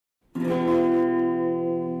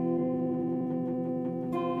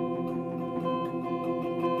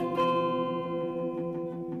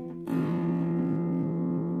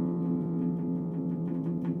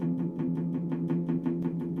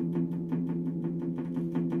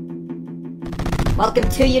Welcome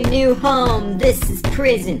to your new home, this is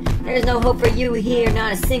prison. There's no hope for you here,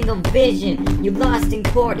 not a single vision. You're lost in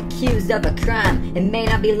court, accused of a crime. It may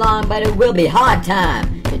not be long, but it will be hard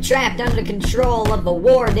time. You're trapped under control of a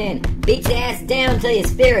warden. Beat your ass down till your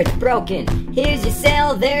spirit's broken. Here's your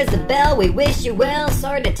cell, there's the bell, we wish you well.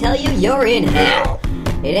 Sorry to tell you, you're in hell.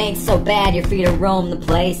 It ain't so bad, you're free to roam the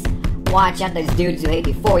place. Watch out, those dudes who hate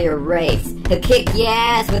before your race. He'll kick your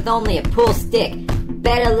ass with only a pool stick.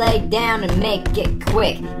 Better lay down and make it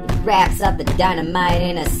quick. He wraps up the dynamite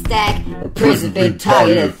in a stack. The prison's been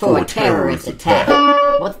targeted for a terrorist attack.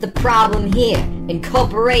 What's the problem here?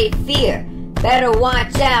 Incorporate fear. Better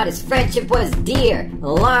watch out, his friendship was dear.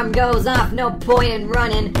 Alarm goes off, no point in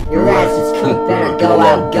running. Your ass is cooked, better go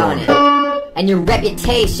out gunning. And your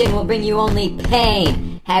reputation will bring you only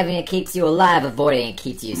pain. Having it keeps you alive, avoiding it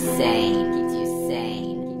keeps you sane. Keeps you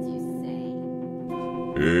sane. Keeps you sane.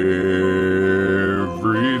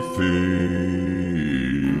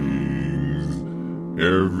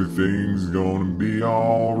 Everything's gonna be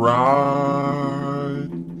alright.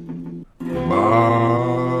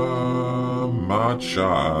 My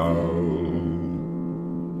child.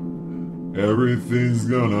 Everything's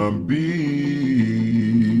gonna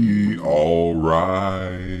be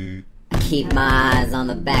alright. Keep my eyes on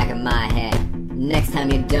the back of my head. Next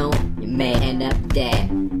time you don't, you may end up dead.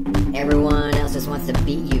 Everyone else just wants to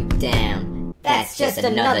beat you down. That's just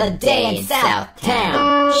another day in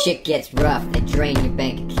Southtown. Shit gets rough, they drain your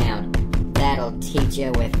bank account. That'll teach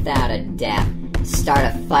you without a doubt. Start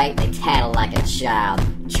a fight, they tattle like a child.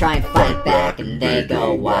 Try and fight back and they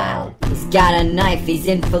go wild. He's got a knife, he's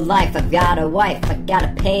in for life. I've got a wife, I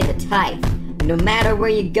gotta pay the tithe. No matter where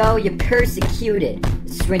you go, you're persecuted.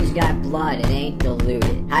 The syringe got blood, it ain't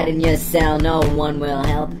diluted. Hide in your cell, no one will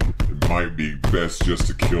help. It might be best just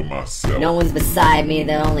to kill myself. No one's beside me,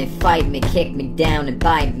 they'll only fight me, kick me down and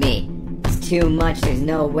bite me. It's too much, there's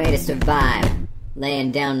no way to survive.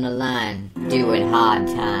 Laying down the line, doing hard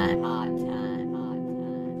time. Hard time, hard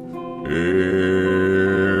time.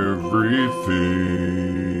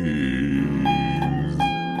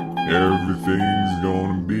 Everything's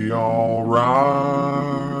gonna be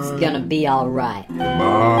alright. It's gonna be alright.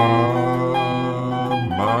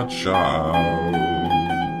 My child.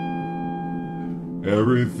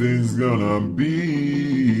 Everything's gonna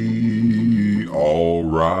be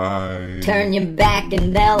alright. Turn your back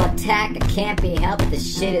and they'll attack. I can't be helped, this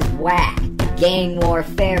shit is whack. Gang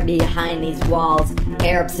warfare behind these walls.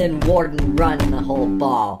 Arabs and warden running the whole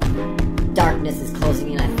ball. Darkness is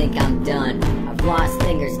closing in, I think I'm done. I've lost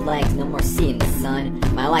fingers, legs, no more seeing the sun.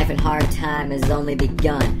 My life in hard time has only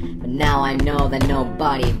begun, but now I know that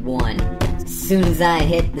nobody won. As soon as I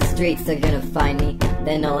hit the streets, they're gonna find me.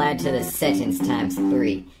 Then I'll add to the sentence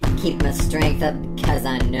 ×3. Keep my strength up because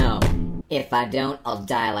I know if I don't, I'll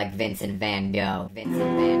die like Vincent Van Gogh. Vincent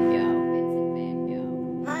Van Gogh. Vincent Van Gogh.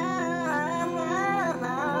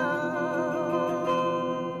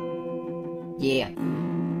 Yeah.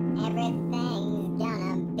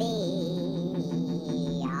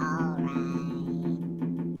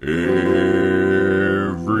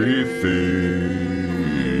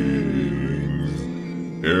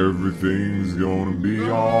 Everything's gonna be alright. Everything's gonna be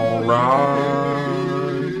alright.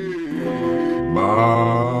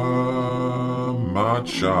 My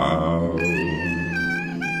child.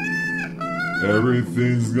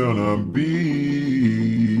 Everything's gonna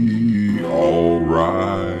be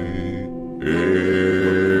alright.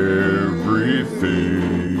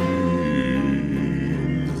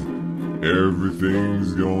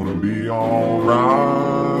 Everything's gonna be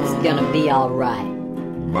alright. It's gonna be alright.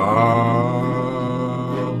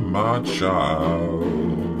 My child.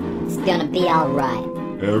 It's gonna be alright.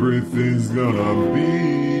 Everything's gonna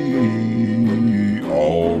be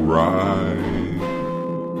alright.